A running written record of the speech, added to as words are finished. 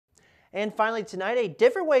And finally tonight, a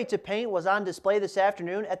different way to paint was on display this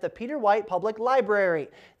afternoon at the Peter White Public Library.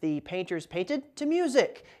 The painters painted to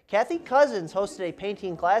music. Kathy Cousins hosted a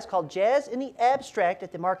painting class called Jazz in the Abstract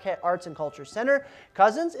at the Marquette Arts and Culture Center.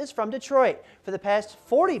 Cousins is from Detroit. For the past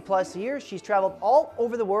 40+ years, she's traveled all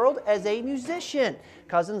over the world as a musician.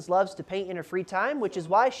 Cousins loves to paint in her free time, which is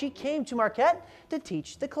why she came to Marquette to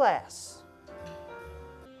teach the class.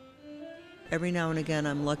 Every now and again,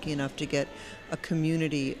 I'm lucky enough to get a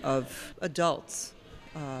community of adults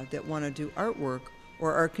that want to do artwork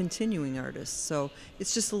or are continuing artists. So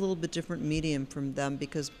it's just a little bit different medium from them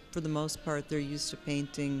because for the most part, they're used to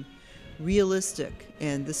painting realistic,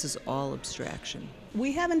 and this is all abstraction.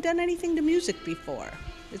 We haven't done anything to music before.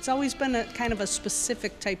 It's always been a kind of a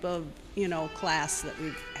specific type of, class that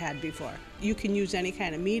we've had before. You can use any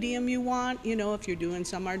kind of medium you want, if you're doing,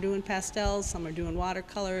 some are doing pastels, some are doing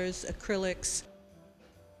watercolors, acrylics.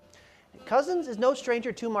 Cousins is no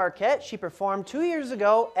stranger to Marquette. She performed 2 years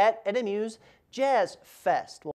ago at NMU's Jazz Fest.